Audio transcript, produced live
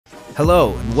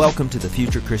Hello, and welcome to the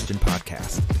Future Christian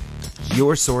Podcast,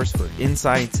 your source for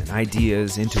insights and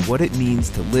ideas into what it means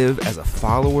to live as a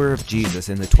follower of Jesus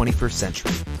in the 21st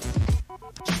century.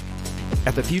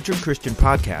 At the Future Christian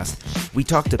Podcast, we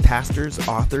talk to pastors,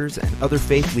 authors, and other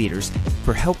faith leaders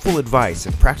for helpful advice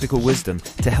and practical wisdom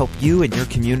to help you and your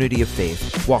community of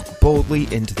faith walk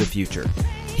boldly into the future.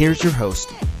 Here's your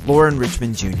host, Lauren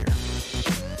Richmond Jr.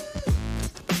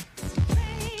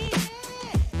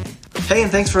 Hey,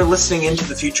 and thanks for listening into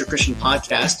the Future Christian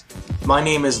Podcast. My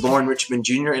name is Lauren Richmond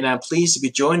Jr., and I'm pleased to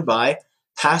be joined by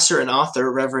pastor and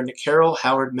author, Reverend Carol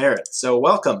Howard Merritt. So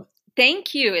welcome.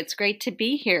 Thank you. It's great to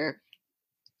be here.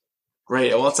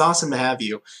 Great. Well, it's awesome to have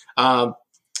you.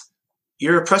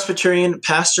 You're a Presbyterian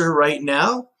pastor right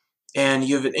now, and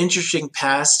you have an interesting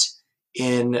past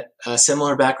in a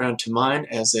similar background to mine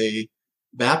as a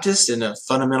Baptist and a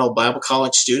fundamental Bible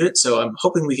college student. So I'm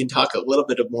hoping we can talk a little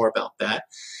bit more about that.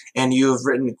 And you have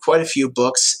written quite a few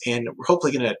books, and we're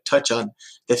hopefully going to touch on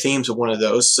the themes of one of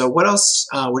those. So what else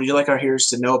would you like our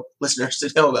listeners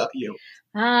to know about you?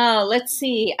 Let's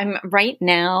see. Right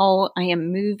now, I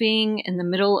am moving in the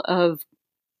middle of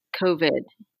COVID.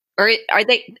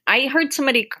 I heard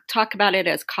somebody talk about it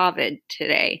as COVID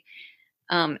today.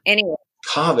 Anyway.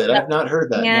 COVID? I've not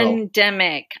heard that.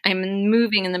 Pandemic. No. I'm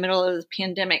moving in the middle of the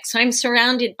pandemic. So I'm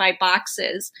surrounded by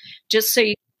boxes, just so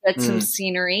you get some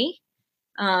scenery.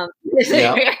 It's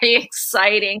very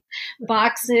exciting.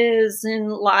 Boxes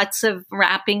and lots of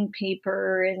wrapping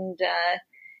paper and,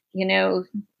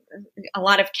 a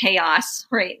lot of chaos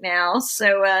right now.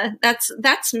 So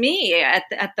that's me at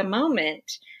the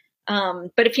moment.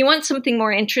 But if you want something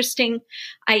more interesting,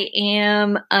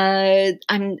 I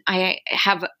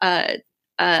have a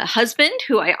husband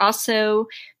who I also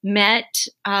met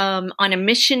on a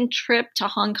mission trip to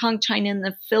Hong Kong, China, and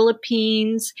the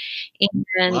Philippines,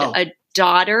 and a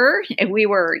daughter. And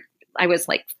I was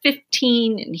like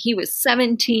 15 and he was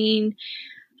 17.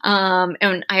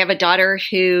 And I have a daughter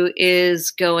who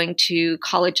is going to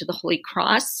College of the Holy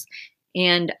Cross.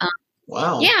 And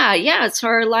wow. Yeah. So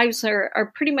our lives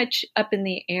are pretty much up in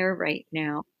the air right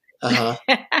now.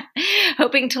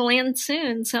 Hoping to land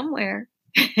soon somewhere.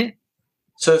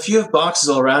 So if you have boxes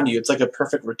all around you, it's like a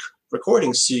perfect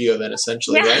recording studio then,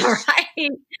 essentially, right?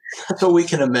 Right. That's what we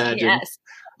can imagine. Yes.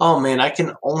 Oh, man, I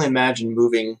can only imagine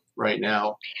moving right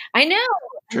now. I know.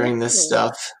 During this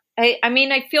stuff. I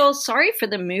feel sorry for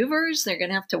the movers. They're going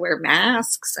to have to wear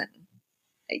masks and,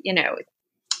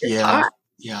 it's hot.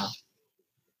 Yeah.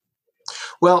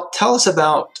 Well, tell us a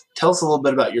little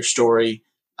bit about your story,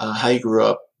 how you grew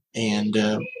up, and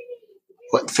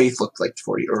what faith looked like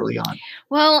for you early on.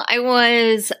 Well, I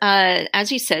was,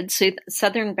 as you said,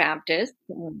 Southern Baptist,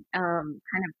 kind of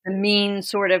the mean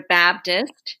sort of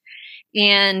Baptist.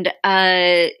 And,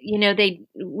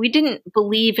 we didn't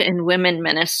believe in women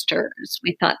ministers.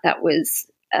 We thought that was,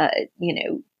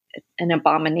 an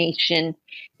abomination.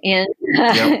 And,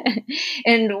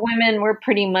 and women were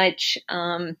pretty much,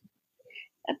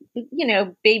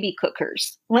 baby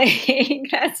cookers. Like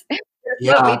that's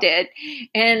what we did.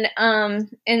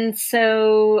 And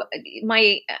so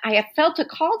I have felt a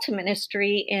call to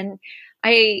ministry, and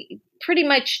I pretty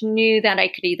much knew that I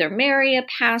could either marry a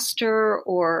pastor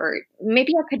or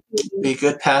maybe I could be a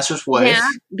good pastor's wife. Yeah,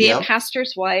 be a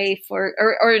pastor's wife or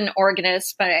an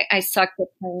organist, but I sucked at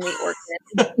playing the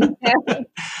organist.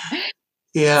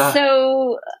 Yeah.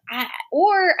 So,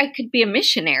 or I could be a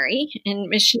missionary, and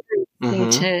missionaries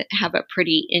seem to have a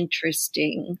pretty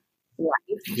interesting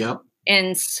life. Yep.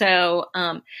 And so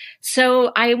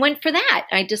I went for that.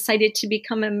 I decided to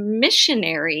become a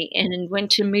missionary and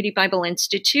went to Moody Bible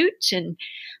Institute. And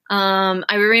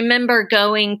I remember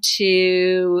going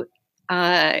to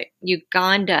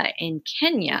Uganda and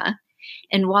Kenya.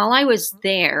 And while I was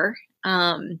there,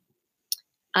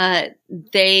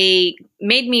 they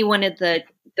made me one of the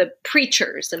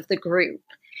preachers of the group.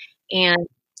 And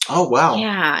oh, wow.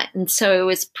 Yeah. And so I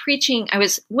was preaching. I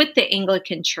was with the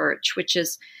Anglican Church, which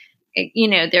is,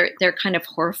 they're kind of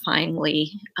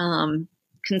horrifyingly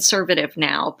conservative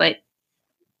now, but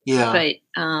they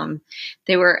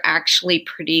were actually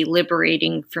pretty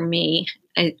liberating for me.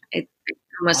 I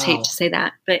almost hate to say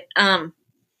that, but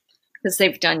because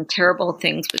they've done terrible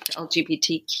things with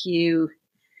LGBTQ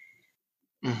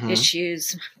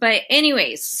issues. But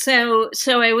anyways, so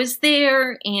I was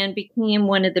there and became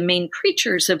one of the main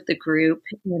preachers of the group,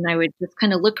 and I would just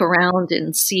kind of look around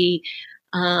and see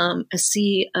a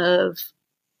sea of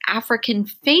African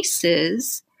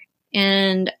faces.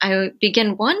 And I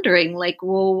began wondering,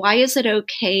 why is it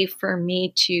okay for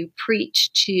me to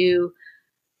preach to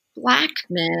Black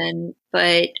men,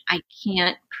 but I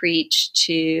can't preach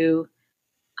to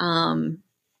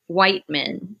white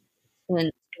men in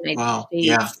the United Wow. States.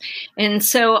 Yeah. And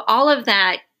so all of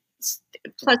that,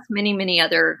 plus many, many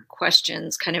other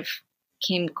questions, kind of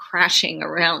came crashing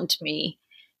around me.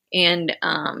 And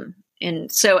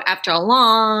so after a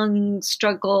long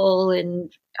struggle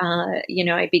and,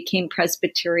 I became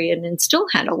Presbyterian and still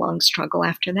had a long struggle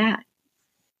after that.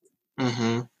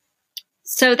 Mm-hmm.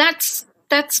 So that's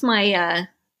my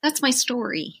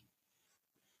story.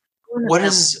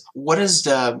 Was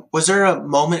there a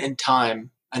moment in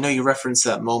time? I know you referenced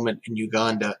that moment in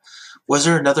Uganda. Was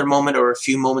there another moment or a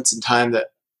few moments in time that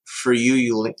for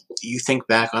you think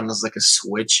back on as like a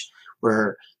switch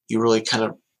where you really kind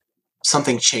of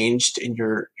something changed in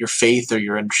your faith or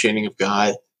your understanding of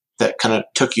God that kind of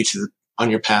took you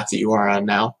on your path that you are on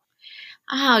now?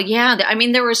 Oh, yeah. I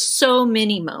mean, there were so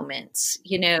many moments,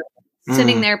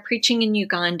 sitting there preaching in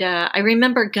Uganda. I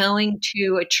remember going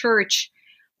to a church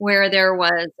where there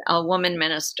was a woman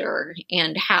minister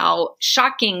and how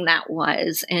shocking that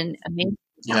was and amazing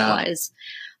that was.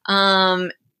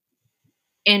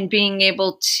 And being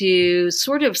able to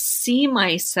sort of see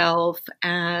myself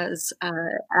as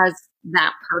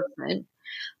that person.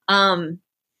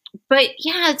 But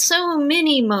yeah, so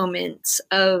many moments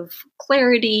of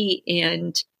clarity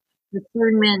and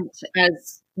discernment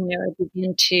as I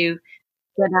begin to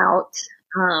get out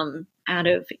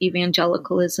of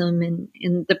evangelicalism and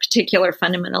in the particular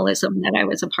fundamentalism that I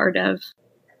was a part of.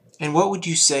 And what would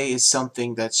you say is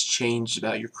something that's changed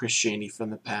about your Christianity from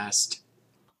the past?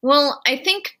 Well, I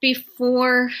think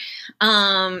before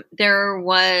there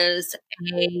was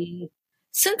a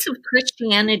sense of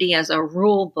Christianity as a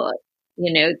rule book.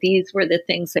 These were the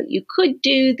things that you could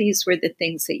do. These were the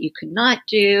things that you could not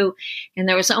do. And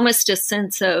there was almost a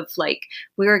sense of like,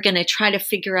 we were going to try to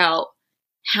figure out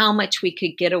how much we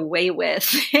could get away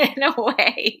with in a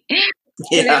way.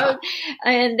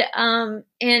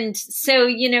 And so,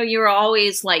 you're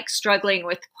always like struggling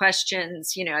with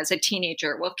questions, as a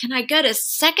teenager. Well, can I go to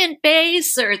second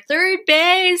base or third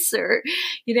base or,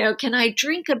 can I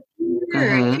drink a beer?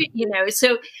 Mm-hmm.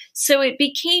 So it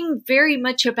became very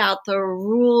much about the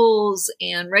rules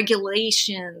and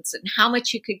regulations and how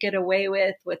much you could get away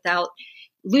with without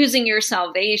losing your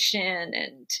salvation.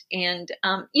 And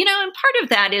part of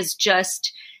that is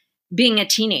just being a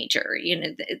teenager,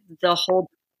 the whole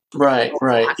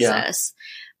process. Yeah.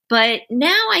 But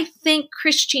now I think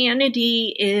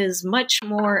Christianity is much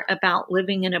more about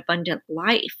living an abundant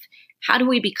life. How do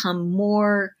we become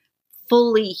more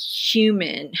fully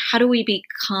human? How do we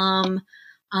become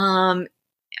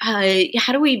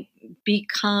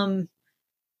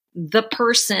the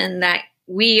person that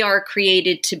we are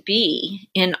created to be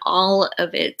in all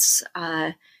of its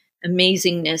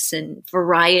amazingness and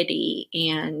variety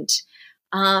and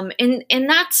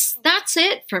that's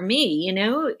it for me.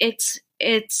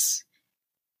 It's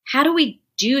how do we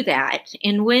do that?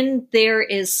 And when there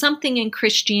is something in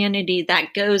Christianity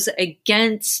that goes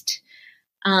against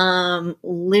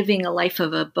living a life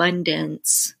of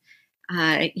abundance,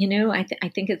 I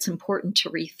think it's important to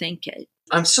rethink it.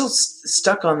 I'm still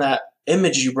stuck on that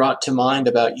image you brought to mind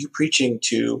about you preaching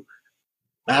to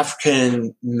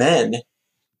African men,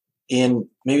 and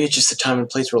maybe it's just the time and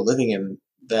place we're living in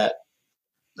that,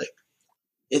 like,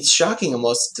 it's shocking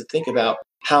almost to think about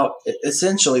how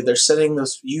essentially they're setting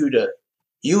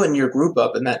you and your group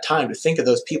up in that time to think of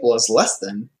those people as less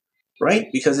than, right?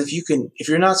 Because if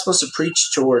you're not supposed to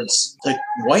preach towards like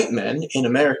white men in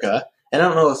America, and I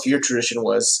don't know if your tradition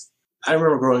was, I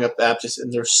remember growing up Baptist,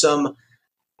 and there's some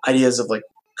ideas of like,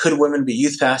 could women be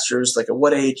youth pastors? Like, at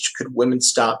what age could women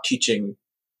stop teaching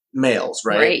males,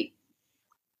 right? Right.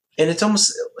 And it's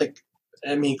almost like,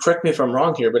 I mean, correct me if I'm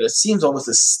wrong here, but it seems almost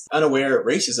this unaware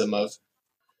racism of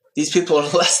these people are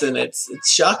less than. It's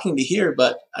shocking to hear,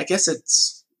 but I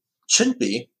guess shouldn't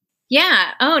be.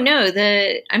 Yeah. Oh no.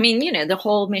 The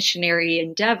whole missionary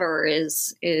endeavor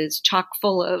is chock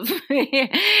full of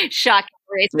shocking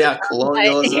racism. Yeah,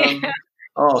 colonialism.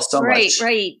 Oh, so much.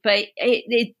 Right. But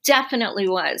it definitely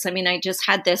was. I mean, I just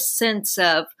had this sense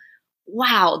of,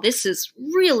 wow, this is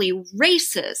really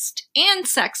racist and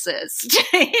sexist.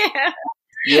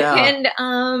 Yeah. And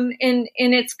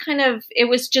it's kind of, it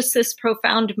was just this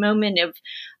profound moment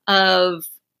of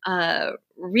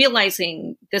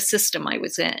realizing the system I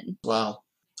was in. Wow.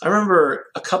 I remember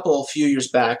a few years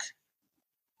back,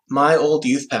 my old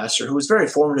youth pastor, who was very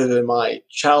formative in my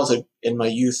childhood, in my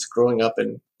youth growing up,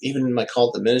 and even in my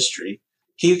call to ministry,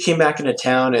 he came back into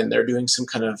town, and they're doing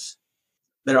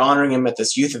they're honoring him at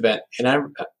this youth event. And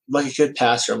I'm like a good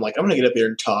pastor. I'm like, I'm going to get up here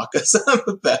and talk because I'm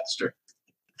a pastor.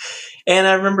 And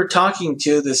I remember talking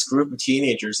to this group of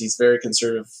teenagers, these very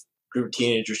conservative group of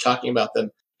teenagers, talking about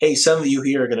them. hey, some of you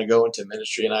here are going to go into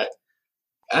ministry. And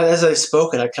as I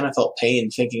spoke, I kind of felt pain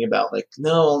thinking about like,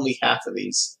 no, only half of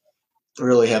these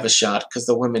really have a shot because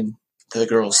the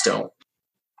girls don't.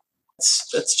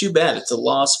 That's too bad. It's a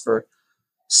loss for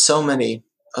so many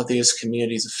of these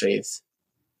communities of faith.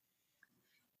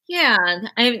 Yeah,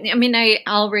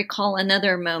 I'll recall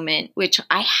another moment, which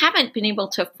I haven't been able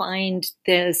to find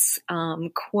this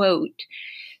quote,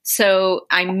 so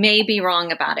I may be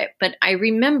wrong about it, but I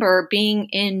remember being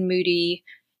in Moody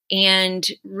and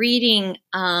reading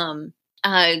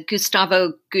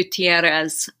Gustavo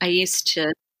Gutierrez. I used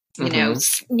to,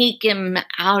 sneak him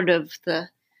out of the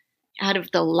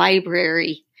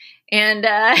library. And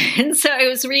so I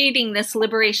was reading this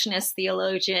liberationist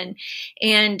theologian,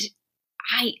 and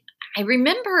I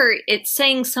remember it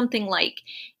saying something like,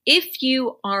 if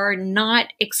you are not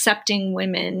accepting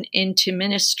women into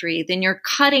ministry, then you're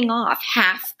cutting off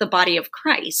half the body of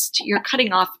Christ. You're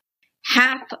cutting off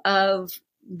half of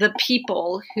the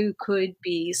people who could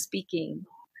be speaking.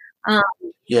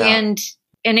 And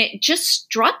it just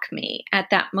struck me at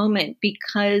that moment,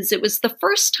 because it was the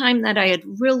first time that I had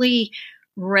really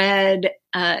read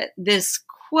this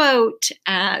quote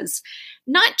as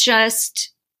not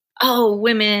just,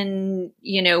 women,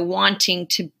 wanting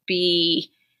to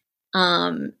be,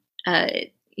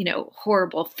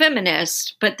 horrible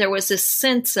feminists, but there was a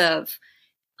sense of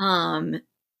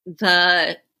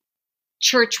the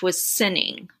church was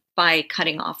sinning by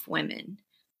cutting off women.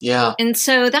 Yeah. And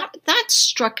so that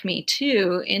struck me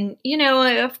too. And,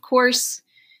 of course,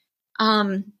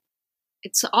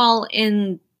 it's all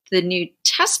in the New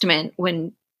Testament.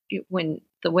 When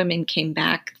the women came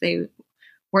back, they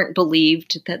weren't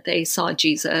believed that they saw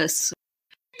Jesus.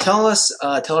 Tell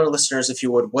our listeners, if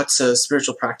you would, what's a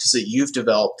spiritual practice that you've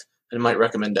developed and might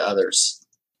recommend to others?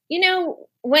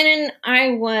 When I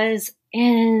was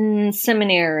in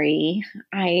seminary,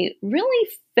 I really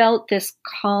felt this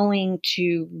calling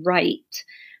to write,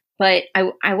 but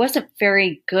I wasn't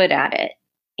very good at it.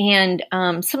 And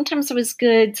sometimes I was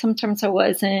good, sometimes I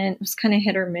wasn't. It was kind of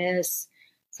hit or miss.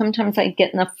 Sometimes I'd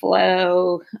get in the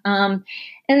flow.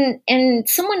 And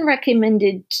someone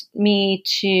recommended me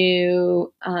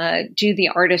to do the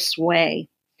Artist's Way.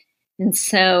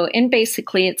 And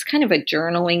basically it's kind of a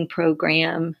journaling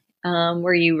program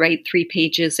where you write 3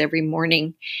 pages every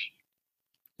morning.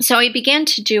 So I began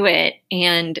to do it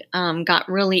and got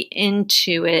really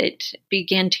into it,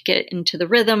 began to get into the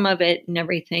rhythm of it and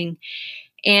everything.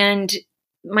 And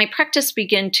my practice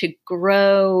began to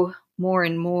grow more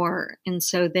and more. And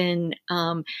so then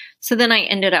I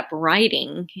ended up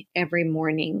writing every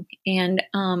morning, and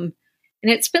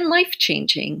it's been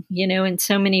life-changing, in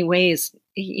so many ways.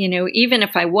 Even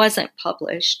if I wasn't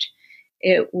published,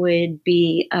 it would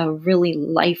be a really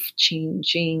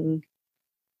life-changing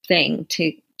thing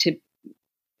to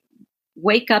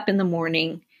wake up in the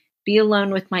morning, be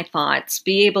alone with my thoughts,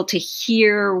 be able to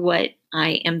hear what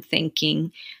I am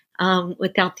thinking,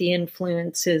 without the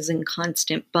influences and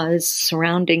constant buzz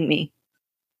surrounding me.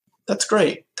 That's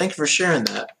great. Thank you for sharing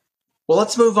that. Well,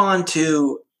 let's move on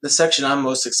to the section I'm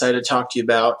most excited to talk to you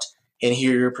about and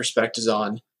hear your perspectives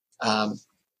on.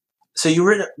 So you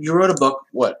wrote a book,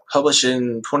 published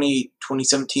in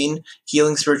 2017,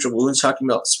 Healing Spiritual Wounds, talking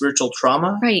about spiritual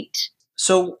trauma? Right.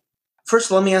 So first,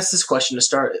 let me ask this question to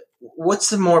start. What's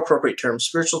the more appropriate term,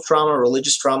 spiritual trauma,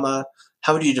 religious trauma?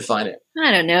 How would you define it?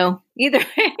 I don't know. Either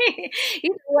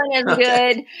one is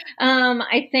good.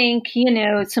 I think,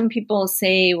 some people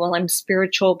say, well, I'm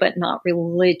spiritual, but not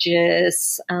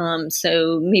religious.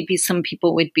 So maybe some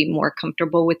people would be more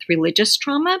comfortable with religious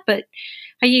trauma, but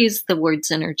I use the words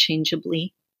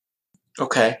interchangeably.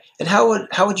 Okay. And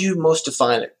how would you best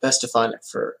define it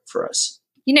for us?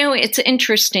 It's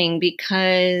interesting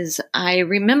because I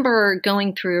remember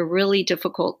going through a really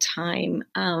difficult time.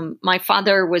 My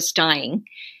father was dying,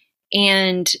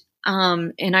 and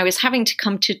I was having to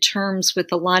come to terms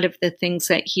with a lot of the things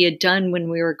that he had done when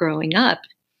we were growing up.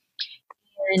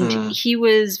 And he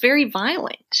was very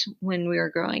violent when we were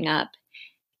growing up.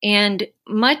 And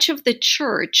much of the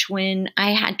church, when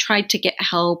I had tried to get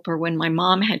help, or when my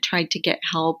mom had tried to get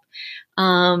help,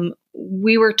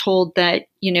 we were told that,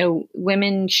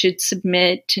 women should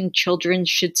submit and children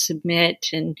should submit,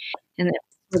 and that's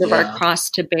sort of our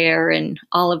cross to bear, and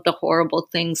all of the horrible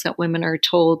things that women are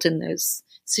told in those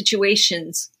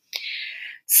situations.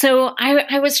 So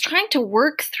I was trying to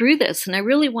work through this, and I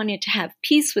really wanted to have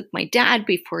peace with my dad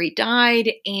before he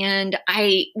died. And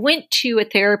I went to a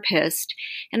therapist,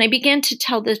 and I began to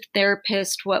tell the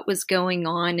therapist what was going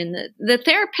on. And the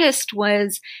therapist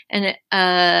was an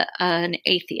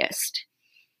atheist.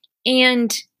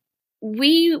 And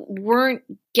we weren't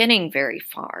getting very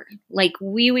far. Like,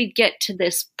 we would get to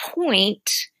this point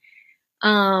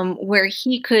where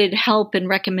he could help and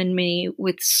recommend me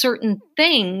with certain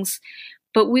things,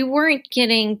 but we weren't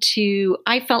getting to,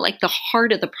 I felt like, the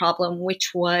heart of the problem,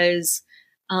 which was,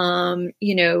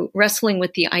 wrestling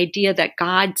with the idea that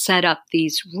God set up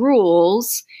these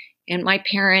rules, and my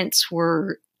parents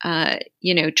were,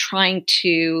 trying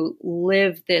to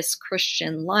live this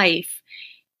Christian life.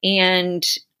 And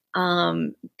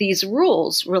these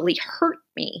rules really hurt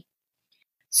me.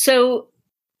 So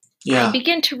I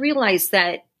began to realize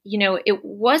that, it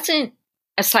wasn't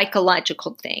a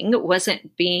psychological thing. It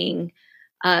wasn't being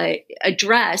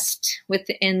addressed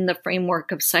within the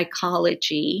framework of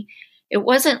psychology. It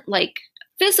wasn't like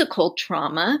physical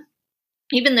trauma,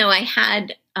 even though I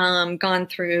had gone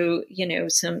through,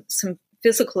 some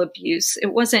physical abuse.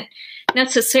 It wasn't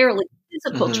necessarily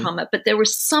physical trauma, but there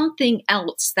was something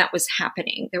else that was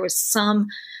happening. There was some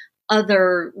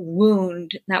other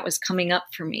wound that was coming up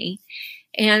for me.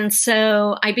 And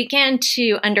so I began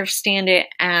to understand it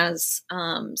as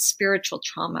spiritual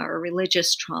trauma or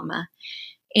religious trauma.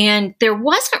 And there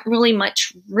wasn't really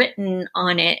much written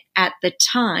on it at the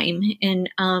time. And,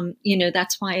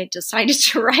 that's why I decided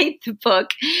to write the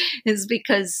book, is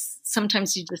because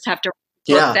sometimes you just have to write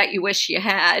a book that you wish you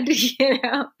had,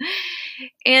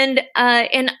 And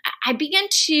I began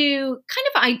to kind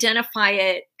of identify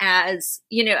it as,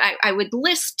 I would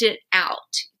list it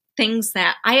out, things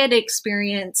that I had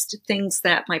experienced, things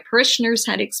that my parishioners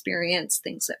had experienced,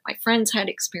 things that my friends had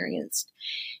experienced.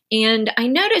 And I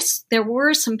noticed there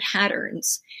were some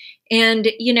patterns. And,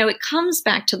 it comes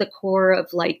back to the core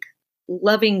of like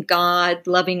loving God,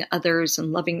 loving others,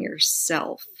 and loving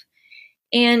yourself.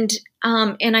 And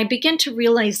I began to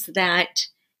realize that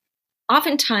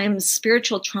oftentimes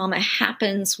spiritual trauma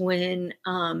happens when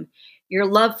your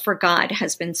love for God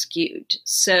has been skewed.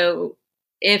 So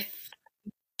if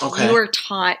you are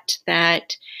taught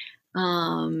that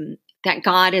that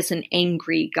God is an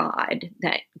angry God,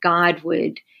 that God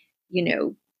would,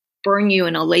 burn you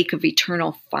in a lake of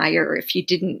eternal fire if you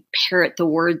didn't parrot the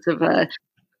words of a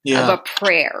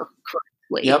prayer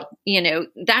correctly.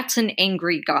 That's an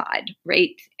angry God,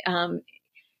 right?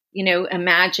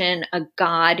 Imagine a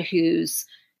God who's,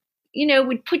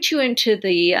 would put you into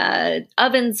the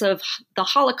ovens of the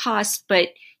Holocaust, but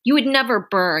you would never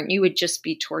burn. You would just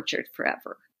be tortured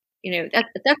forever. That's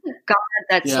a God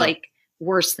that's like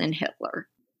worse than Hitler.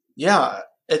 Yeah,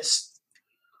 it's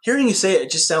hearing you say it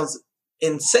just sounds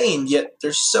insane. Yet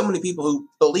there's so many people who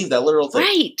believe that literal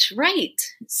thing. Right.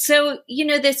 So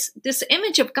this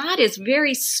image of God is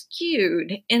very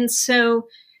skewed, and so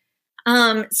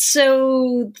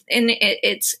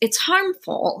it's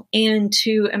harmful. And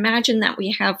to imagine that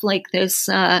we have like this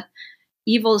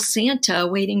evil Santa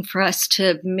waiting for us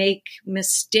to make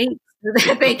mistakes so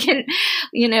that they can,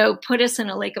 put us in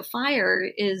a lake of fire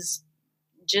is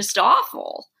just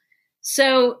awful.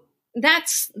 So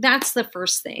that's the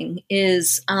first thing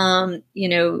is, when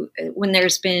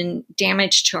there's been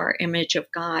damage to our image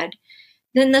of God.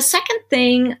 Then the second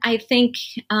thing, I think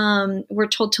we're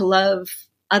told to love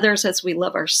others as we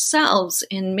love ourselves.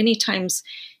 And many times,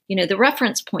 the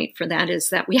reference point for that is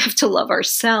that we have to love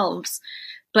ourselves.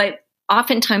 But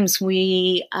oftentimes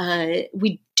we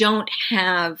don't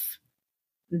have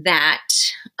that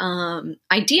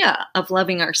idea of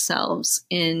loving ourselves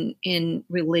in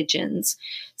religions.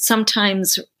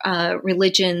 Sometimes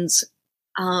religions,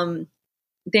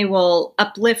 they will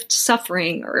uplift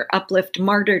suffering or uplift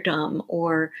martyrdom,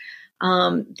 or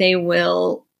they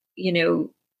will,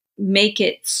 make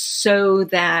it so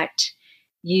that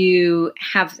you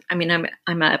have,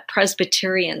 I'm a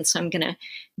Presbyterian, so I'm going to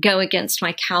go against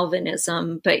my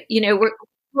Calvinism, but,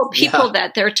 we're people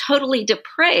that they're totally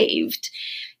depraved,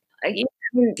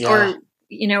 or,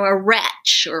 a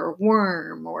wretch or a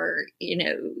worm, or,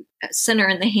 a sinner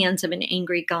in the hands of an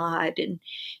angry God.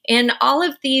 And all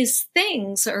of these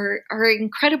things are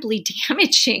incredibly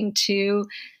damaging to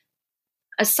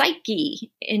a psyche.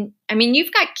 And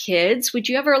you've got kids. Would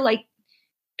you ever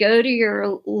go to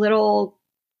your little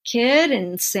kid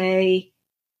and say,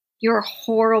 "You're a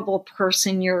horrible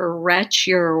person. You're a wretch.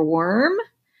 You're a worm"?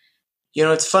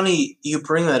 It's funny you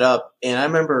bring that up. And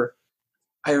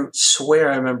I swear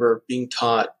I remember being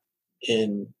taught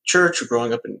in church or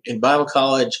growing up in Bible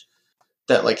college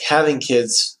that having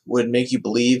kids would make you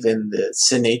believe in the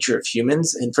sin nature of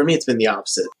humans. And for me, it's been the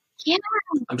opposite. Yeah.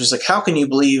 I'm just like, how can you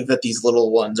believe that these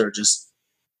little ones are just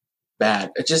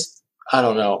bad? I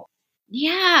don't know.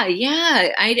 Yeah.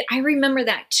 I remember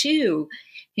that too.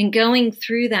 And going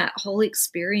through that whole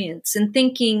experience and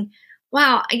thinking,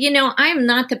 Wow, I'm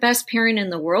not the best parent in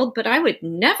the world, but I would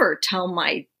never tell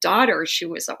my daughter she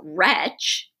was a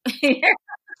wretch. Yeah.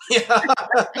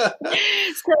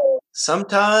 So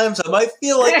Sometimes I might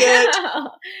feel like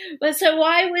it. But so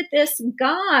why would this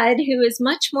God, who is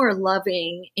much more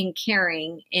loving and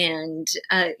caring, and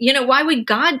why would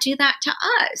God do that to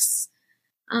us?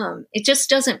 It just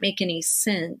doesn't make any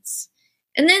sense.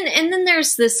 And then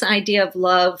there's this idea of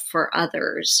love for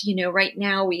others. Right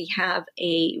now we have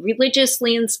a religious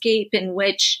landscape in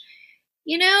which,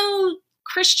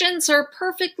 Christians are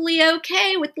perfectly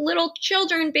okay with little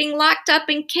children being locked up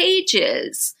in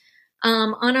cages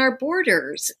on our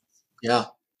borders. Yeah.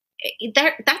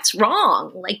 That's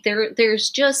wrong. Like there's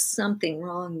just something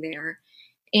wrong there.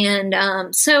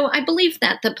 And so I believe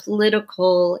that the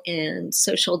political and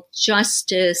social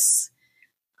justice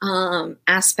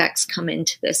aspects come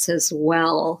into this as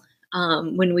well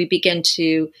when we begin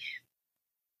to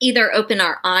either open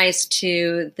our eyes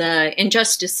to the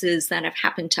injustices that have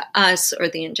happened to us or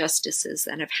the injustices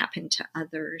that have happened to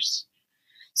others.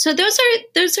 So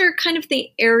those are kind of the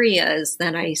areas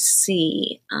that I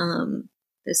see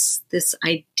this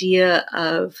idea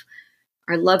of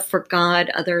our love for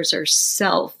God, others, or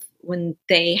self when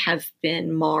they have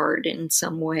been marred in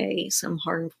some way, some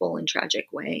harmful and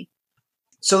tragic way.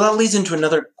 So that leads into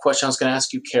another question I was going to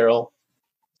ask you, Carol,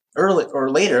 early or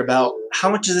later, about how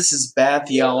much of this is bad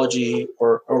theology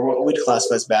or what we'd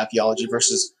classify as bad theology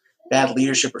versus bad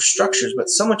leadership or structures. But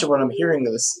so much of what I'm hearing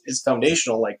is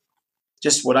foundational, like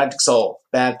just what I'd call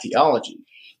bad theology.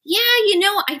 Yeah,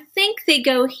 I think they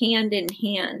go hand in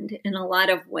hand in a lot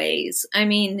of ways. I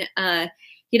mean,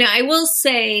 I will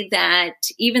say that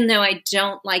even though I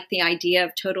don't like the idea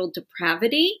of total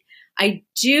depravity, I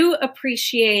do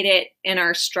appreciate it in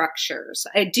our structures.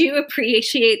 I do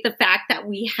appreciate the fact that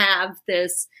we have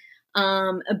this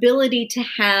ability to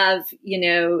have,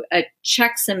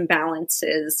 checks and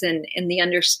balances and the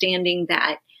understanding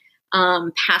that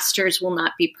pastors will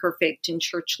not be perfect and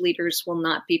church leaders will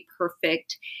not be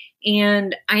perfect.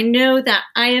 And I know that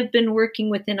I have been working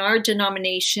within our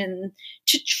denomination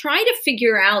to try to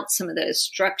figure out some of those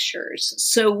structures.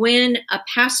 So when a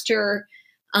pastor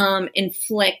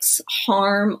inflicts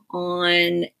harm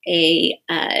on a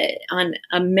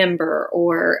member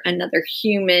or another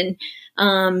human,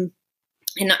 and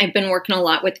I've been working a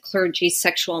lot with clergy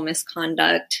sexual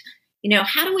misconduct.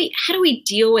 How do we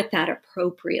deal with that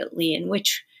appropriately?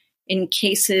 In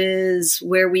cases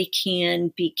where we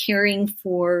can be caring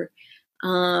for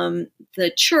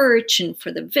the church and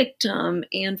for the victim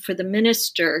and for the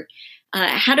minister,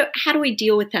 how do we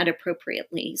deal with that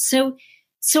appropriately? So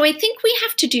I think we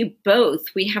have to do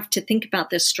both. We have to think about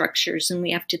the structures and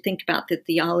we have to think about the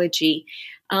theology.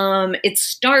 It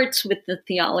starts with the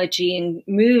theology and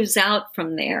moves out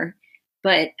from there.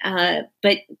 But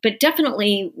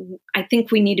definitely, I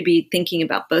think we need to be thinking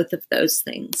about both of those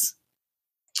things.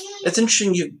 It's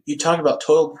interesting you talk about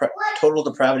total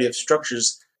depravity of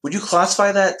structures. Would you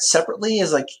classify that separately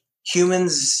as like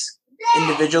humans,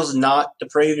 individuals not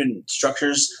depraved and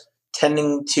structures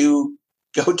tending to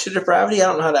go to depravity? I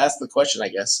don't know how to ask the question, I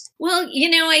guess. Well,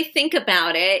 I think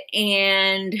about it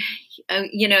and,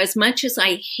 as much as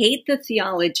I hate the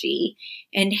theology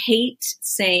and hate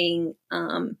saying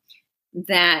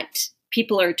that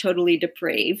people are totally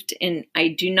depraved, and I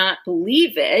do not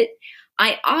believe it,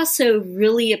 I also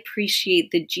really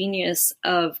appreciate the genius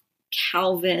of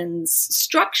Calvin's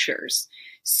structures.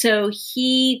 So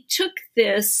he took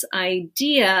this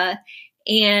idea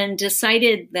and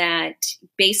decided that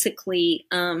basically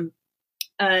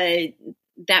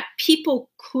that people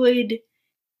could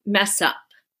mess up.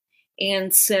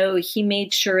 And so he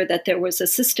made sure that there was a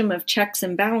system of checks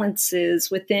and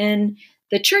balances within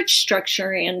the church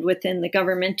structure and within the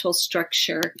governmental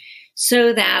structure,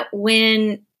 so that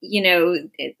when the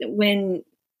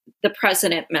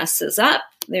president messes up,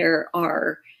 there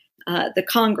are the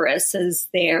Congress is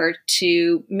there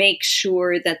to make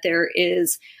sure that there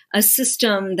is a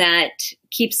system that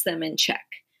keeps them in check,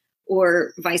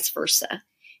 or vice versa.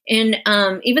 And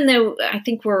even though I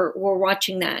think we're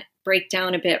watching that break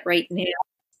down a bit right now.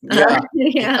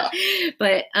 Yeah.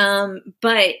 But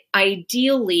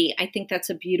ideally, I think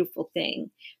that's a beautiful thing.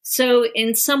 So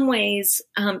in some ways,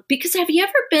 because have you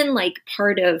ever been like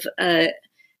part of an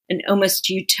almost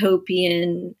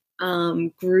utopian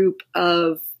group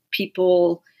of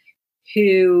people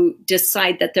who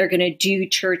decide that they're going to do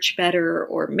church better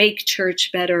or make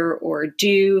church better or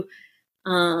do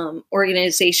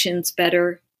organizations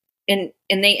better, and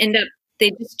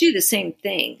they just do the same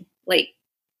thing, like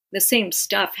the same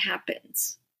stuff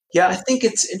happens. Yeah, I think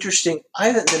it's interesting. I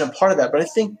haven't been a part of that, but I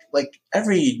think like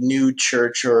every new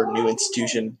church or new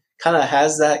institution kind of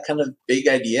has that kind of big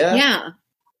idea. Yeah.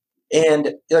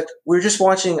 And like I was just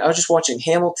watching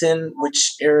Hamilton,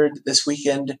 which aired this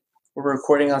weekend. We're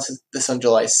recording this on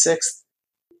July 6th.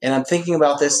 And I'm thinking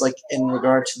about this like in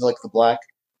regard to like the Black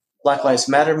Lives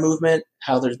Matter movement,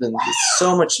 how there's been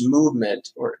so much movement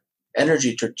or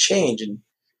energy to change. And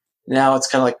now it's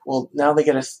kind of like, well, now they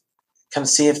got to kind of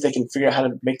see if they can figure out how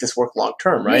to make this work long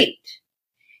term, right?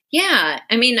 Yeah.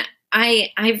 I mean,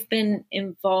 I've been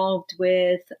involved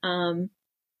with,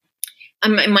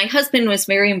 my husband was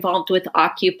very involved with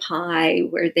Occupy,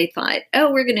 where they thought,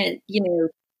 oh, we're going to,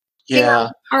 take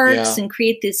out parks and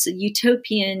create this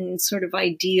utopian sort of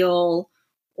ideal.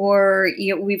 Or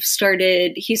he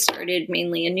started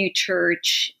mainly a new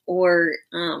church, or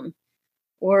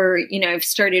I've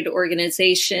started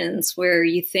organizations where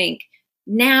you think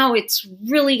now it's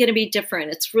really going to be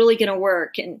different. It's really going to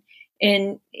work.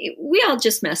 And we all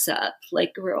just mess up.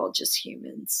 Like, we're all just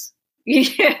humans.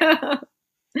 Yeah.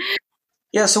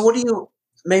 Yeah. So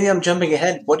maybe I'm jumping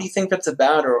ahead. What do you think that's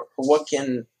about, or what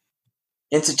can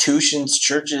institutions,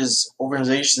 churches,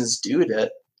 organizations do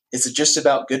is it just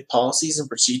about good policies and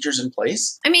procedures in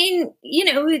place? I mean,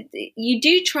 you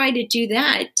do try to do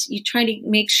that. You try to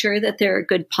make sure that there are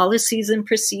good policies and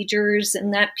procedures,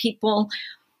 and that people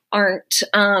aren't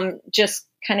just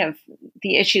kind of,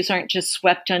 the issues aren't just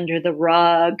swept under the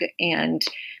rug, and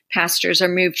pastors are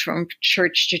moved from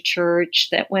church to church,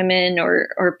 that women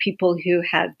or people who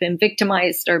have been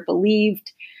victimized are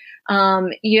believed.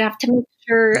 You have to make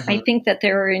sure, I think, that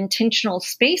there are intentional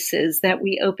spaces that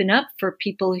we open up for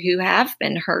people who have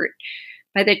been hurt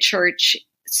by the church,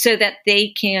 so that they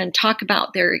can talk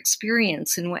about their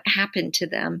experience and what happened to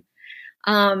them.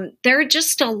 There are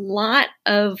just a lot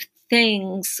of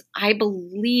things I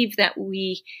believe that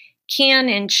we can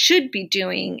and should be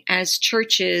doing as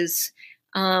churches,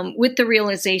 with the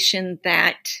realization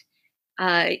that,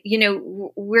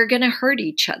 we're going to hurt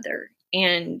each other.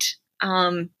 And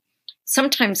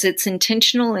sometimes it's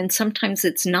intentional and sometimes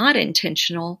it's not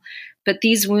intentional, but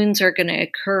these wounds are going to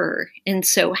occur. And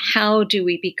so how do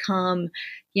we become,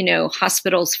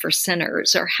 hospitals for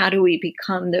sinners, or how do we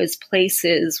become those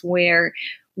places where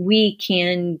we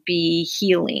can be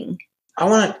healing? I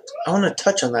want to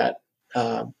touch on that,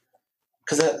 because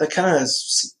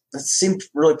that seemed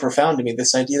really profound to me.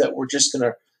 This idea that we're just going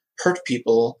to hurt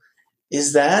people,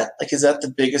 is that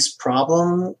the biggest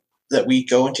problem, that we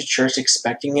go into church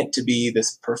expecting it to be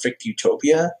this perfect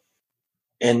utopia,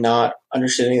 and not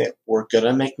understanding that we're going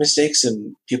to make mistakes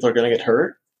and people are going to get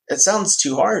hurt? It sounds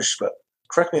too harsh, but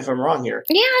correct me if I'm wrong here.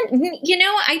 Yeah,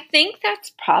 I think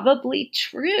that's probably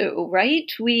true, right?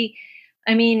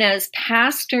 As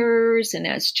pastors and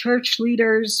as church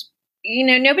leaders,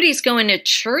 nobody's going to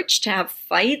church to have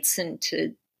fights and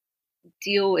to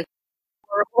deal with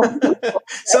horrible people.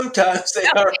 Sometimes they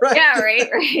are, right? Yeah, right.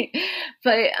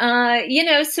 But,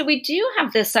 so we do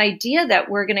have this idea that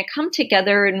we're going to come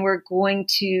together and we're going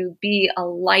to be a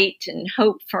light and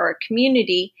hope for our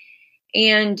community,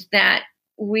 and that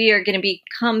we are going to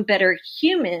become better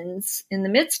humans in the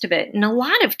midst of it. And a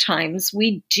lot of times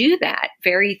we do that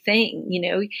very thing.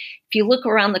 If you look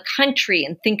around the country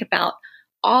and think about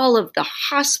all of the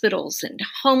hospitals and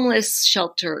homeless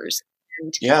shelters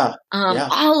and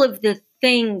all of the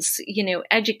things,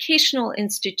 educational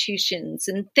institutions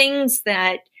and things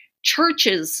that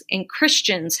churches and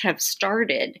Christians have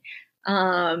started.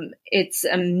 It's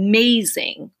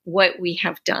amazing what we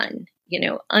have done.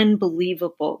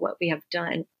 Unbelievable what we have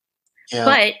done. Yeah.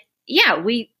 But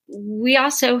we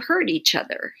also hurt each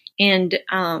other, and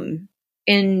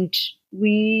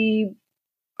we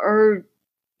are,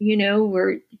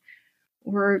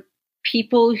 we're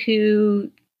people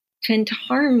who tend to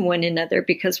harm one another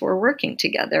because we're working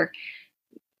together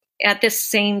at the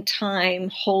same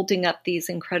time holding up these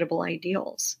incredible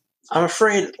ideals. I'm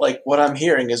afraid, like, what I'm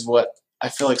hearing is what I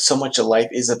feel like so much of life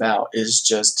is about, is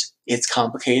just, it's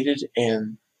complicated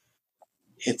and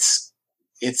it's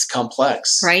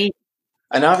complex. Right.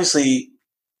 And obviously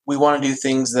we want to do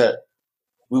things that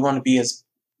we want to be as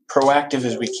proactive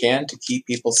as we can to keep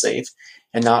people safe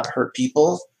and not hurt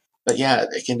people. But yeah,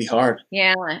 it can be hard.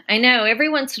 Yeah, I know. Every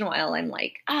once in a while I'm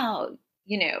like, oh,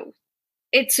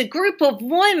 it's a group of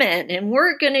women and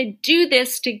we're going to do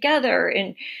this together.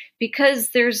 And because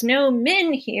there's no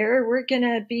men here, we're going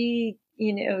to be,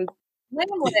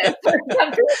 limitless or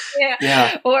something.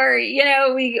 Yeah. Or,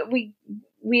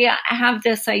 we have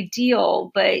this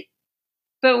ideal, but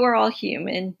we're all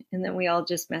human, and then we all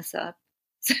just mess up.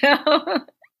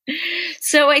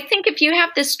 So I think if you have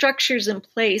the structures in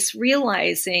place,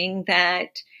 realizing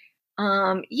that,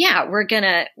 we're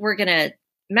gonna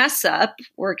mess up,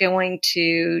 we're going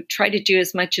to try to do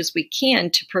as much as we can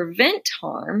to prevent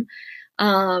harm.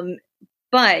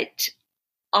 But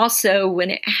also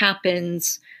when it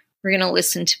happens, we're going to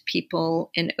listen to people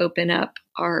and open up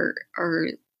our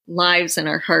lives and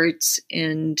our hearts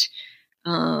and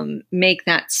make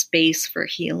that space for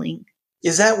healing.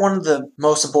 Is that one of the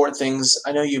most important things?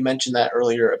 I know you mentioned that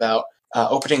earlier about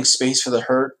opening space for the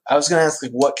hurt. I was going to ask,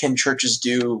 like, what can churches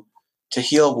do to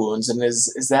heal wounds? And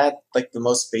is that like the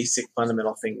most basic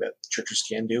fundamental thing that churches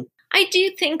can do? I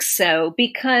do think so,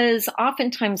 because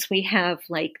oftentimes we have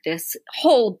like this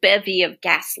whole bevy of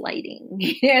gaslighting.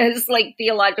 It's like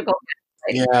theological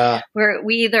gaslighting, Yeah. where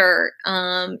we either,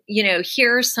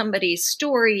 hear somebody's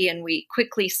story and we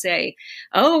quickly say,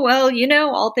 oh, well,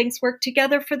 all things work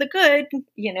together for the good.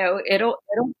 It'll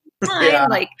be fine. Yeah.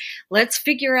 Like, let's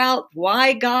figure out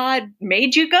why God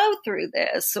made you go through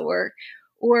this, or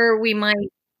we might.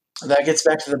 That gets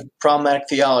back to the problematic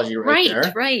theology right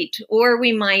there. Right. Or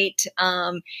we might,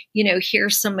 hear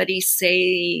somebody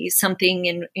say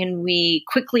something and we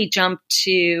quickly jump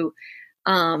to,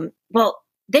 well,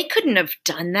 they couldn't have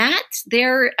done that.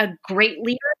 They're a great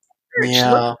leader of the church.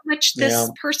 Yeah. Look how much this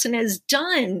person has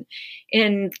done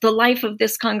in the life of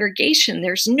this congregation.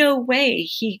 There's no way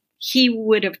he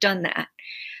would have done that.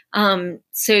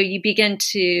 So you begin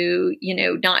to,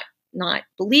 not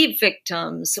believe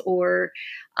victims, or,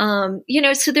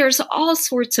 so there's all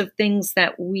sorts of things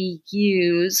that we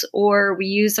use, or we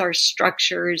use our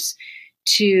structures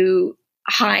to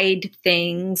hide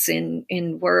things, and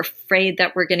we're afraid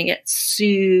that we're going to get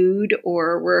sued,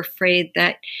 or we're afraid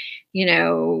that,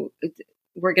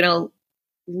 we're going to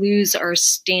lose our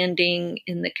standing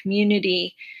in the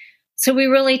community. So we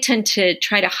really tend to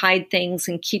try to hide things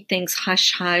and keep things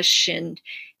hush hush,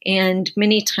 and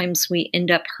many times we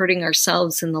end up hurting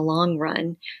ourselves in the long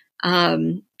run,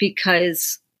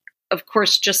 because, of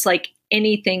course, just like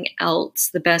anything else,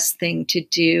 the best thing to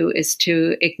do is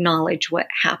to acknowledge what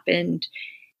happened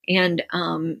and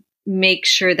make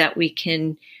sure that we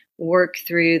can work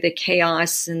through the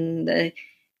chaos and the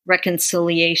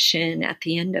reconciliation at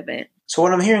the end of it. So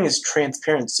what I'm hearing is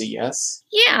transparency, yes?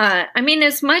 Yeah, I mean,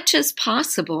 as much as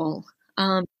possible.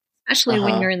 Especially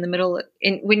when you're in the middle,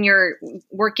 when you're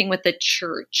working with a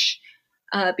church,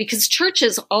 because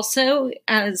churches also,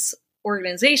 as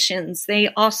organizations, they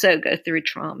also go through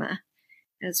trauma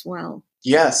as well.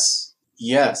 Yes.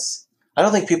 I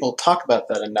don't think people talk about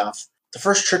that enough. The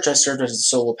first church I served as a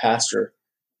solo pastor,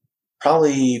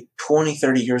 probably 20,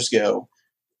 30 years ago,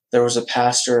 there was a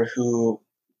pastor who,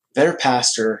 their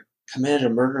pastor committed a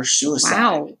murder-suicide.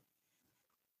 Wow.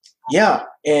 Yeah,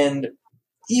 and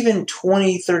even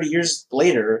 20, 30 years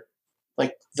later,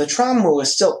 like, the trauma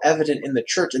was still evident in the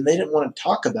church, and they didn't want to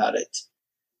talk about it.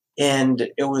 And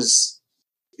it was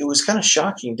kind of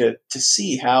shocking to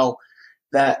see how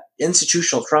that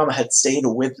institutional trauma had stayed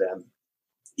with them.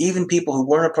 Even people who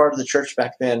weren't a part of the church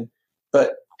back then,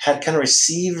 but had kind of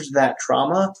received that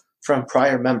trauma from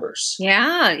prior members.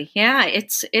 Yeah,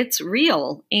 it's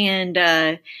real.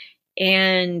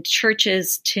 And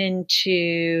churches tend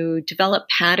to develop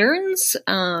patterns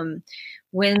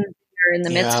when they're in the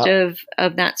midst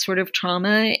of that sort of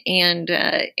trauma, and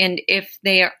if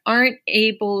they aren't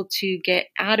able to get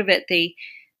out of it,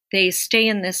 they stay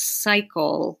in this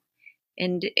cycle,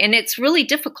 and it's really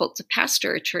difficult to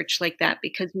pastor a church like that,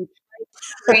 because you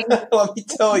try to let me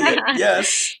tell you,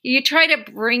 yes, you try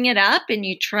to bring it up and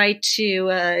you try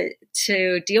to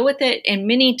deal with it, and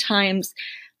many times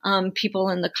people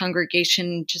in the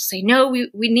congregation just say, no, we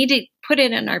need to put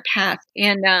it in our past.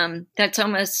 And that's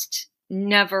almost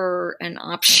never an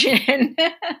option,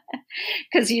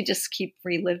 because you just keep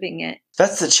reliving it.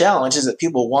 That's the challenge, is that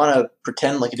people want to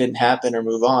pretend like it didn't happen or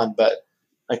move on. But,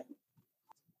 like,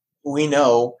 we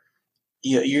know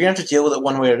you're going to have to deal with it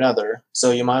one way or another.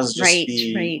 So you might as well just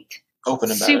be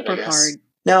open about it. Super hard.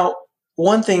 Now,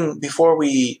 one thing before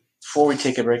we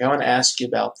take a break, I want to ask you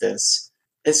about this.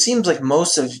 It seems like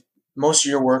most of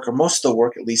your work, or most of the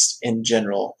work, at least in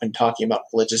general, when talking about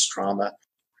religious trauma,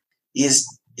 is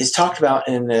talked about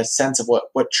in the sense of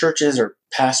what churches or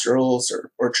pastorals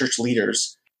or church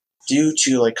leaders do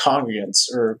to, like,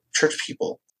 congregants or church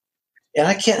people. And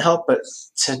I can't help but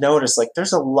to notice, like,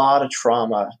 there's a lot of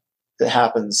trauma that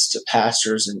happens to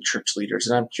pastors and church leaders.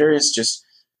 And I'm curious just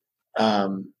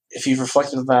if you've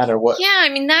reflected on that, or what. Yeah, I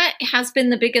mean, that has been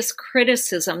the biggest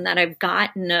criticism that I've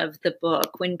gotten of the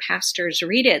book. When pastors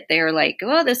read it, they're like,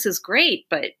 oh, this is great,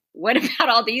 but what about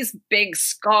all these big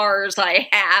scars I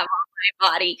have on my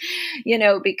body,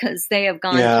 because they have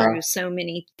gone through so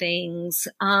many things.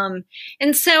 And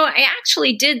so I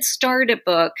actually did start a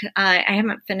book. I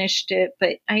haven't finished it,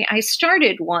 but I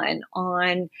started one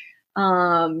on,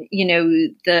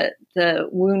 the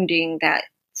wounding that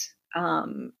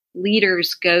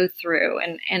leaders go through.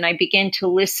 And I began to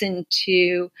listen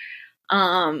to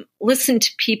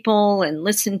people and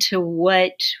listen to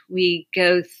what we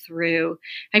go through.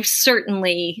 I've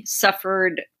certainly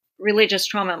suffered religious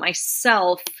trauma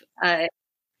myself at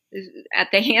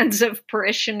the hands of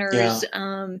parishioners.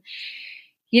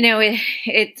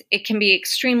 It can be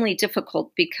extremely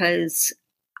difficult because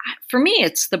for me,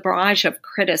 it's the barrage of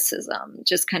criticism,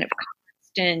 just kind of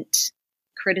constant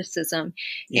criticism.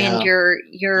 And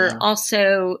you're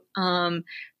also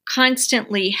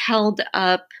constantly held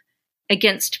up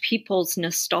against people's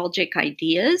nostalgic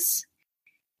ideas,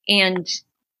 and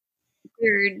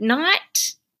they're not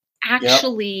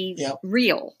actually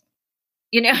real.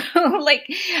 Like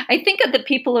I think of the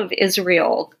people of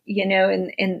Israel,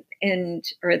 and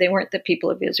or they weren't the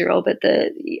people of Israel, but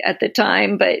at the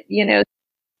time, but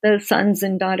the sons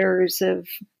and daughters of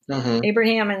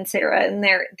Abraham and Sarah, and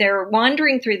they're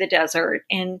wandering through the desert,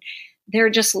 and they're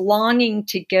just longing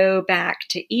to go back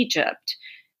to Egypt.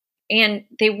 And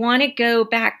they want to go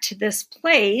back to this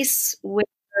place where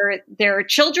their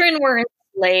children were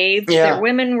enslaved, their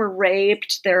women were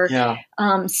raped, their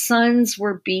sons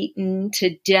were beaten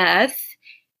to death,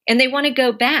 and they want to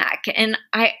go back. And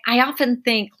I often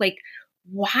think, like,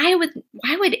 why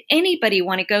would anybody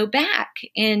want to go back?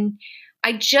 And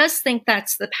I just think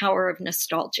that's the power of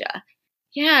nostalgia.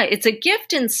 Yeah, it's a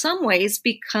gift in some ways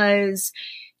because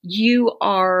you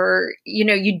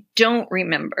don't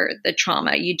remember the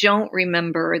trauma. You don't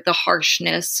remember the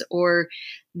harshness or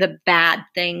the bad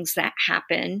things that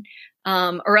happen.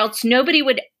 Or else nobody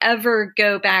would ever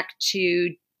go back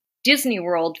to Disney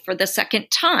World for the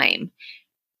second time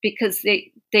because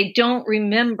they don't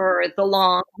remember the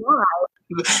long ride.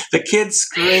 The kids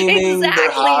screaming.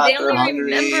 Exactly. They only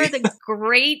remember the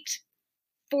great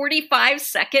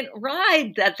 45-second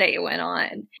ride that they went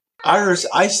on.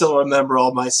 I still remember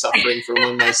all my suffering from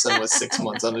when my son was 6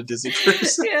 months on a Disney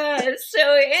cruise. So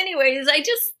anyways, I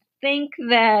just think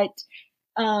that,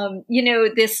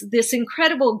 this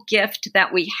incredible gift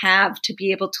that we have to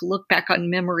be able to look back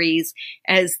on memories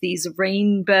as these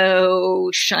rainbow,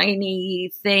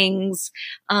 shiny things,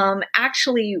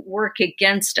 actually work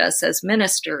against us as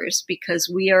ministers because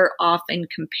we are often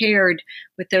compared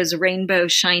with those rainbow,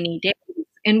 shiny days,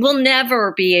 and we'll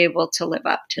never be able to live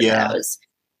up to those.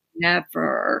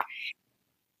 Never.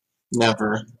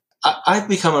 I've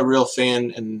become a real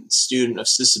fan and student of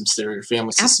systems theory or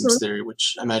family systems theory,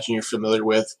 which I imagine you're familiar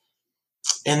with.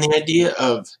 And the idea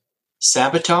of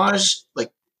sabotage,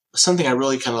 like something I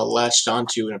really kind of latched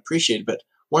onto and appreciated. But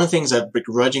one of the things I've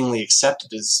begrudgingly accepted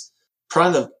is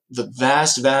probably the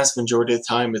vast, vast majority of the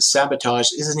time is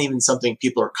sabotage isn't even something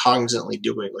people are cognizantly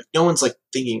doing. Like no one's like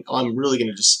thinking, oh, I'm really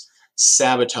going to just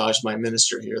sabotage my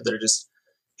minister here.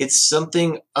 It's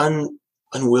something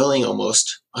unwilling,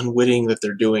 almost unwitting that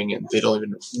they're doing, and they don't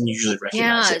even usually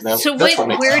recognize it. So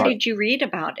where did you read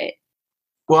about it?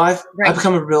 Well, I've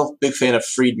become a real big fan of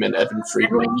Edwin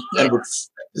Friedman. Edward.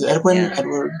 I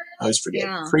always forget.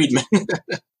 Friedman.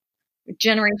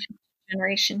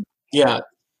 Generation. Yeah,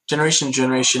 Generation,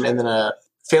 and then a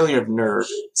Failure of Nerve,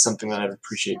 something that I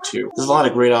appreciate too. There's a lot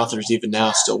of great authors even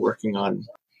now still working on.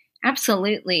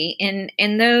 Absolutely, and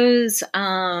those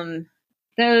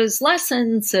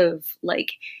lessons of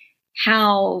like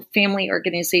how family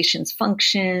organizations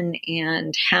function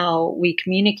and how we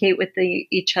communicate with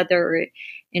each other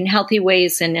in healthy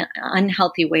ways and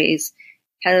unhealthy ways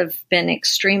have been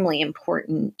extremely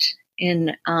important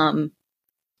in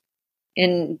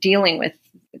dealing with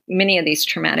many of these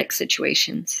traumatic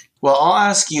situations. Well, I'll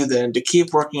ask you then to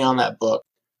keep working on that book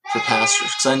for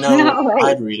pastors because I know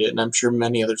I'd read it and I'm sure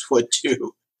many others would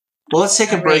too. Well, let's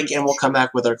take a break and we'll come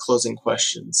back with our closing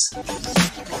questions.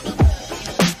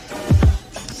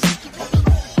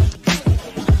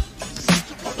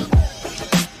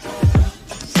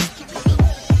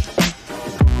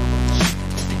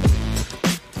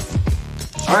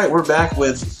 All right, we're back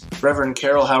with Reverend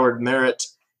Carol Howard Merritt,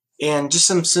 and just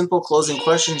some simple closing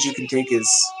questions you can take as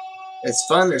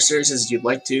fun or serious as you'd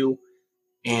like to.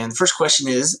 And the first question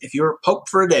is, if you were Pope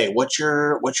for a day, what's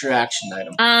your action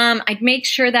item? I'd make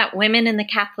sure that women in the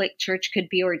Catholic Church could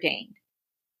be ordained.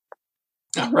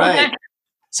 All right.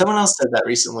 Someone else said that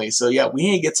recently. So yeah, we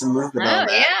need to get some movement on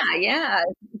that. Yeah.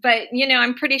 But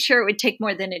I'm pretty sure it would take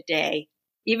more than a day,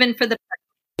 even for the.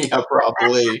 Yeah,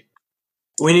 probably.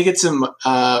 We need to get some.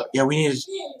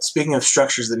 Speaking of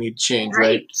structures that need to change,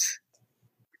 right?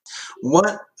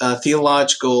 What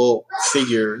theological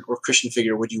figure or Christian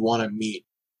figure would you want to meet?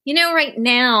 Right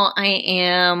now I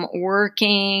am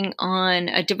working on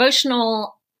a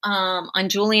devotional on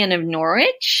Julian of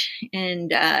Norwich.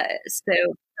 And so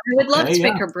I would love to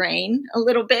pick her brain a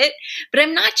little bit, but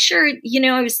I'm not sure,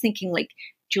 I was thinking like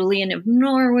Julian of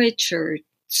Norwich or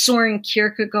Soren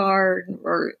Kierkegaard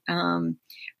or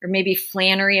maybe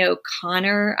Flannery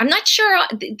O'Connor. I'm not sure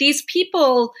these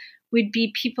people would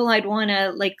be people I'd want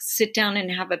to like sit down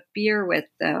and have a beer with,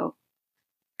 though,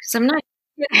 because I'm not.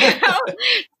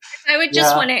 I would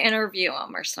just want to interview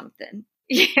them or something.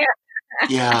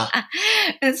 Yeah.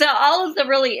 And so all of the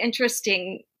really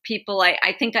interesting people,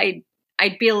 I think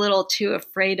I'd be a little too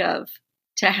afraid of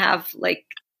to have like,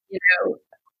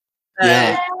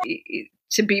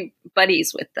 to be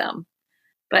buddies with them.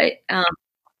 But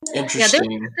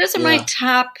interesting. Those are my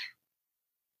top.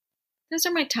 Those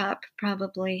are my top,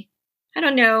 probably. I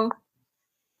don't know.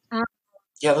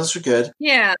 Those are good.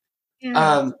 Yeah.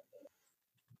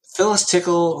 Phyllis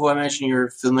Tickle, who I imagine you're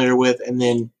familiar with, and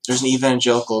then there's an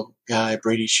evangelical guy,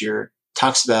 Brady Shear,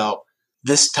 talks about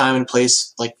this time and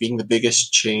place like being the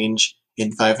biggest change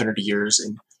in 500 years.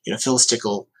 And Phyllis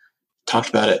Tickle talked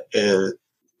about it,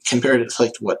 compared it to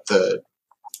like what the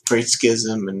Great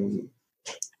Schism and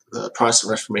the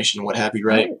Protestant Reformation and what have you,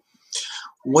 right?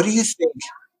 What do you think,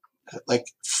 like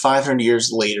 500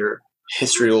 years later,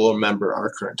 history will remember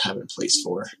our current time and place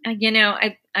for?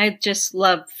 I just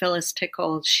love Phyllis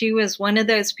Tickle. She was one of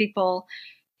those people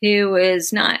who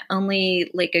was not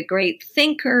only like a great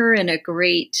thinker and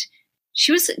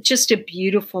she was just a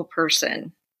beautiful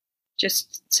person.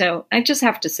 So I just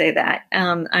have to say that.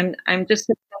 I'm just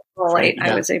so thankful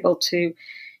I was able to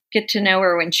get to know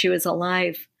her when she was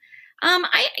alive.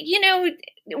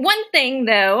 One thing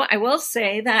though, I will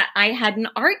say that I had an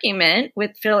argument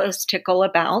with Phyllis Tickle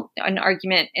about an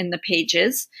argument in the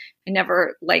pages. I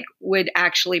never would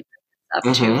actually bring this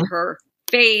up to her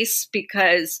face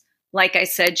because, like I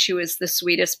said, she was the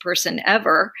sweetest person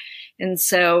ever. And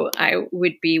so I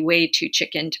would be way too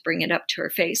chicken to bring it up to her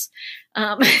face.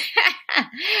 But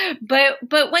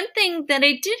one thing that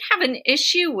I did have an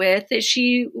issue with is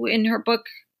she, in her book,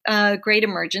 Great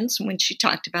Emergence, when she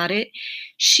talked about it,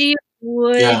 she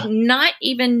would not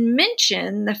even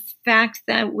mention the fact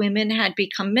that women had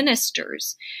become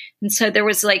ministers. And so there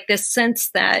was like this sense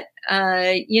that,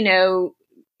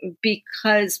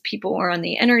 because people were on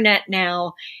the internet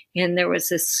now and there was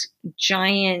this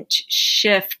giant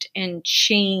shift and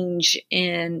change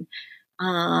in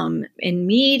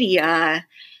media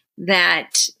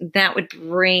that would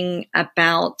bring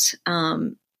about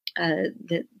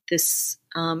this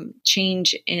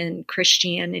change in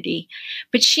Christianity,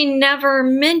 but she never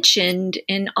mentioned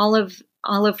in all of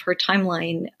her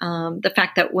timeline the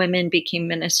fact that women became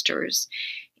ministers.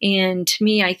 And to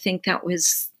me, I think that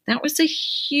was a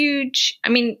huge. I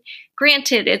mean,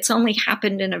 granted, it's only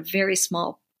happened in a very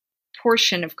small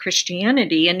portion of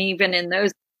Christianity, and even in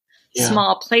those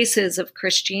small places of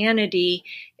Christianity,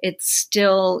 it's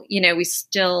still, we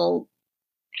still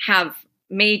have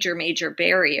major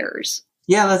barriers.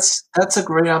 Yeah, that's a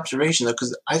great observation, though,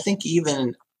 because I think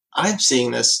even I'm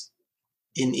seeing this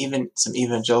in even some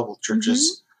evangelical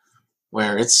churches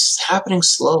where it's happening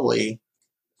slowly,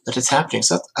 but it's happening.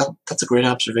 So that's a great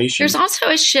observation. There's also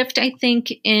a shift, I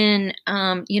think, in,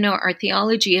 our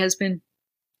theology has been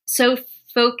so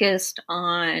focused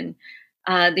on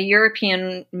the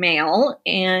European male,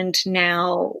 and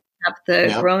now have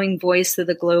the growing voice of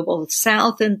the global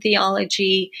South in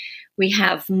theology. We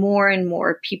have more and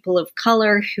more people of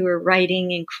color who are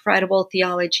writing incredible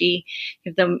theology.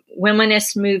 You have the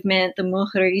womanist movement, the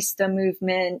mujerista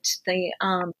movement,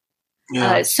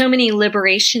 so many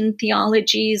liberation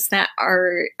theologies that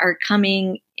are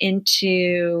coming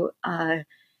into, are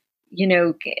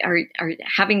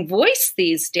having voice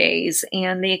these days,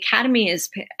 and the Academy is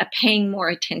paying more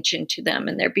attention to them,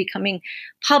 and they're becoming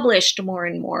published more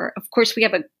and more. Of course, we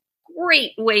have a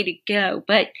great way to go,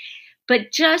 but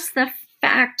just the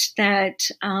fact that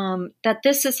that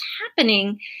this is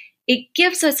happening, it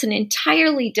gives us an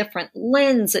entirely different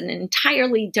lens, an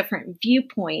entirely different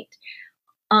viewpoint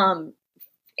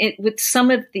with some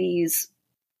of these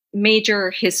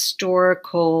major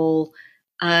historical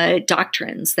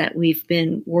doctrines that we've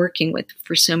been working with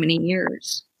for so many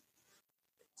years.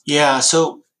 Yeah,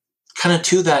 so kind of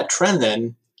to that trend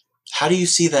then, how do you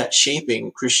see that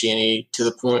shaping Christianity to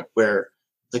the point where,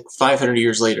 like 500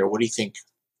 years later, what do you think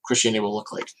Christianity will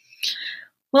look like?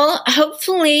 Well,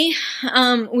 hopefully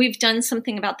we've done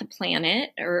something about the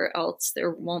planet, or else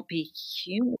there won't be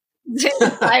humans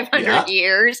 500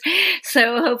 years.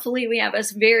 So hopefully we have a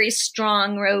very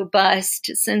strong,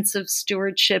 robust sense of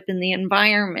stewardship in the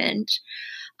environment.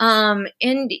 And,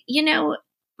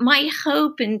 my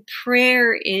hope and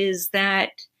prayer is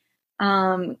that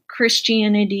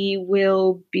Christianity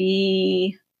will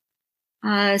be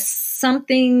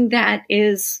something that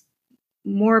is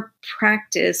more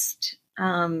practiced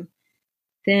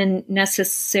than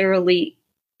necessarily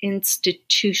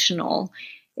institutional.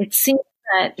 It seems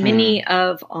that many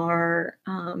of our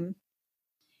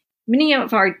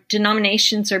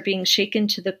denominations are being shaken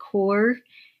to the core,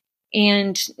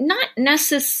 and not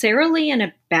necessarily in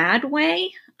a bad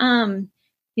way.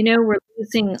 We're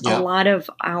losing a lot of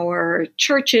our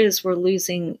churches. We're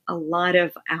losing a lot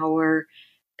of our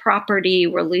property.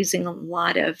 We're losing a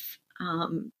lot of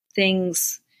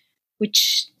things,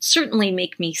 which certainly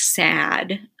make me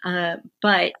sad.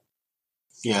 But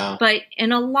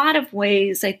in a lot of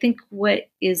ways, I think what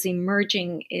is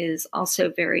emerging is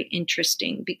also very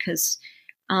interesting, because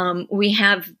we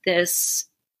have this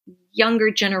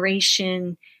younger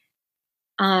generation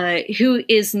who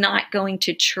is not going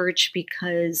to church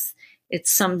because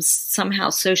it's somehow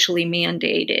socially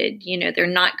mandated. They're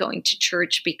not going to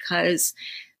church because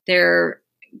their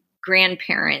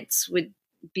grandparents would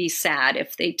be sad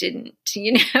if they didn't.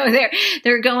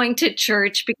 They're going to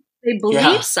church because they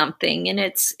believe something, and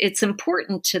it's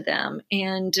important to them.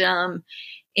 And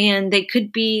they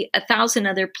could be 1,000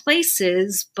 other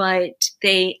places, but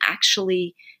they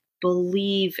actually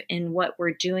believe in what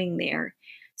we're doing there.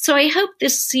 So I hope the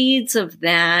seeds of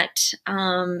that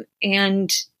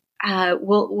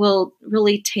will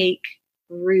really take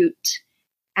root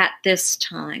at this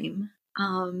time.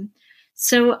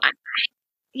 So I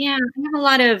have a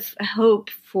lot of hope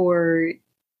for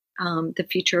the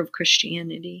future of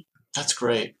Christianity. That's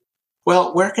great.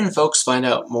 Well, where can folks find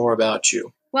out more about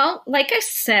you? Well, like I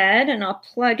said, and I'll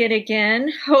plug it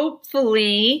again,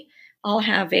 hopefully I'll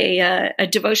have a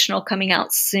devotional coming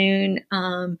out soon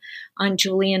on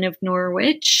Julian of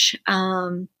Norwich.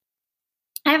 I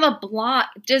have a blog.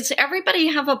 Does everybody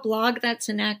have a blog that's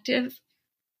inactive?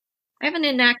 I have an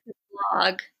inactive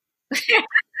blog.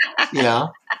 Yeah.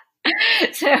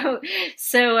 So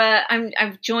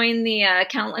I've joined the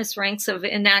countless ranks of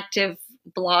inactive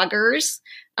bloggers.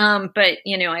 But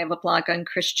I have a blog on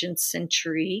Christian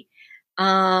Century.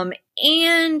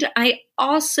 And I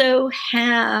also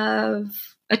have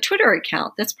a Twitter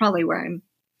account. That's probably where I'm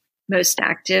most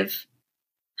active.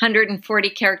 140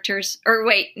 characters. Or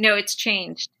wait, no, it's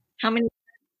changed. How many?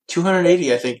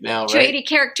 280, I think now, right? 280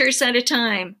 characters at a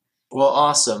time. Well,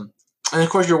 awesome. And of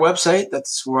course, your website,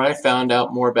 that's where I found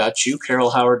out more about you,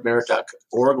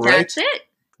 carolhowardmerritt.org, right? That's it.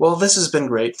 Well, this has been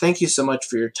great. Thank you so much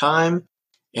for your time.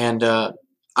 And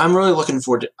I'm really looking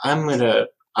forward to, I'm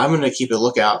going to keep a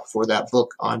lookout for that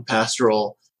book on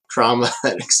pastoral trauma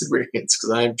and experience,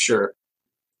 because I'm sure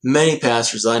many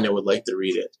pastors I know would like to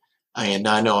read it. And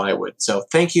I know I would. So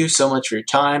thank you so much for your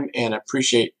time, and I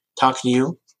appreciate talking to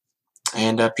you.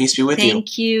 And peace be with you.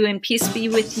 Thank you, and peace be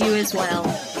with you as well.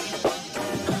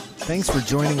 Thanks for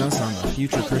joining us on the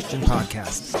Future Christian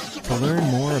Podcast. To learn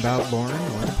more about Lauren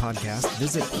or the podcast,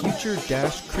 visit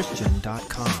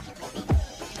future-christian.com.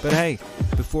 But hey,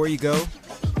 before you go,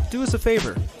 do us a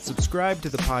favor, subscribe to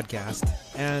the podcast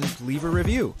and leave a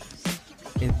review.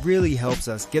 It really helps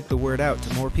us get the word out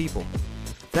to more people.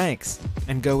 Thanks,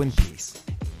 and go in peace.